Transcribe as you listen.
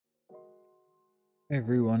Hey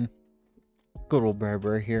everyone, good old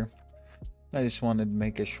Barber here. I just wanted to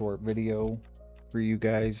make a short video for you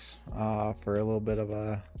guys for a little bit of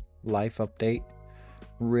a life update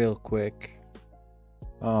real quick.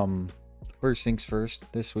 First things first,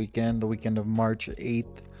 this weekend, the weekend of March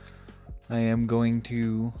 8th, I am going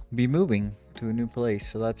to be moving to a new place,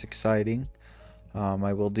 so that's exciting.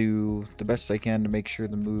 I will do the best I can to make sure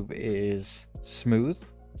the move is smooth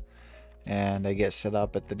and I get set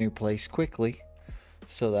up at the new place quickly,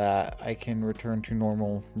 so that I can return to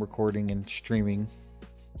normal recording and streaming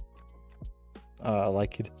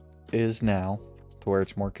like it is now, to where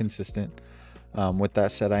it's more consistent. With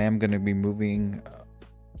that said, I am going to be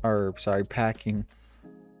packing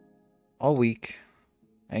all week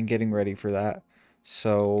and getting ready for that.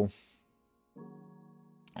 So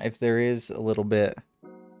if there is a little bit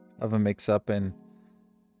of a mix-up in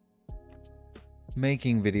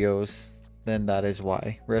making videos, then that is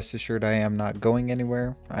why. Rest assured, I am not going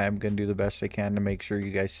anywhere. I am going to do the best I can to make sure you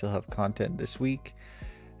guys still have content this week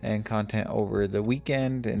and content over the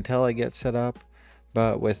weekend until I get set up.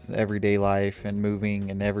 But with everyday life and moving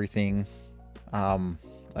and everything,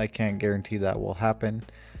 I can't guarantee that will happen.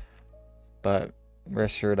 But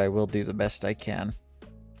rest assured, I will do the best I can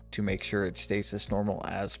to make sure it stays as normal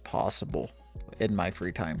as possible in my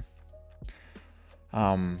free time.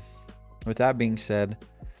 With that being said,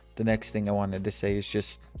 the next thing I wanted to say is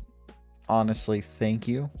just honestly thank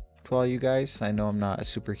you to all you guys. I know I'm not a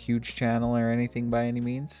super huge channel or anything by any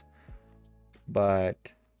means,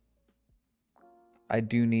 but I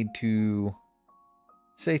do need to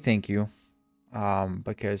say thank you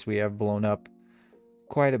because we have blown up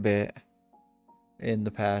quite a bit in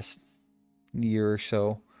the past year or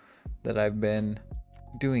so that I've been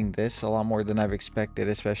doing this, a lot more than I've expected,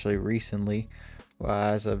 especially recently.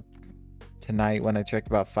 As of tonight, when I checked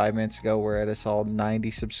about 5 minutes ago, we're at a solid 90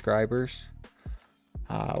 subscribers,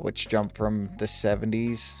 which jumped from the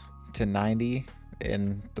 70s to 90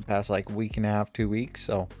 in the past like week and a half, 2 weeks.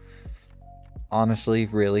 So honestly,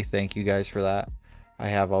 really thank you guys for that. I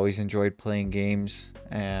have always enjoyed playing games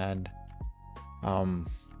and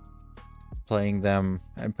playing them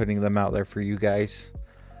and putting them out there for you guys.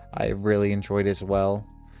 I really enjoyed as well,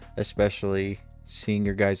 especially seeing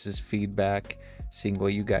your guys' feedback, seeing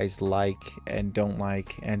what you guys like and don't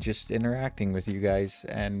like, and just interacting with you guys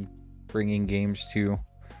and bringing games to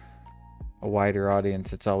a wider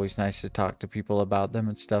audience. It's always nice to talk to people about them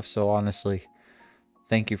and stuff. So honestly,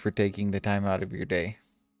 thank you for taking the time out of your day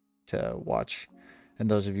to watch.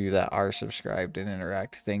 And those of you that are subscribed and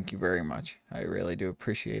interact, thank you very much. I really do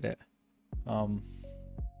appreciate it.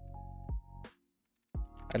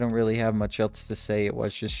 I don't really have much else to say. It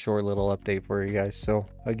was just a short little update for you guys. So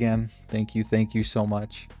again, thank you so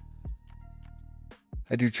much.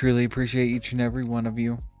 I do truly appreciate each and every one of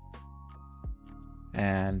you.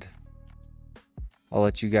 And I'll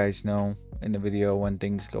let you guys know in the video when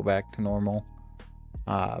things go back to normal.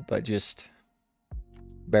 But just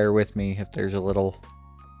bear with me if there's a little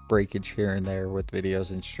breakage here and there with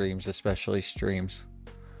videos and streams, especially streams,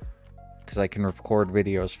 because I can record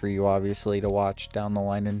videos for you obviously to watch down the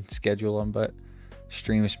line and schedule them, but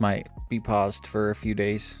streams might be paused for a few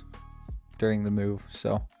days during the move.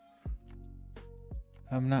 So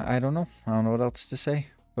I don't know what else to say,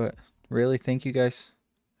 but really thank you guys,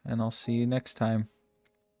 and I'll see you next time.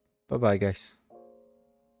 Bye bye guys.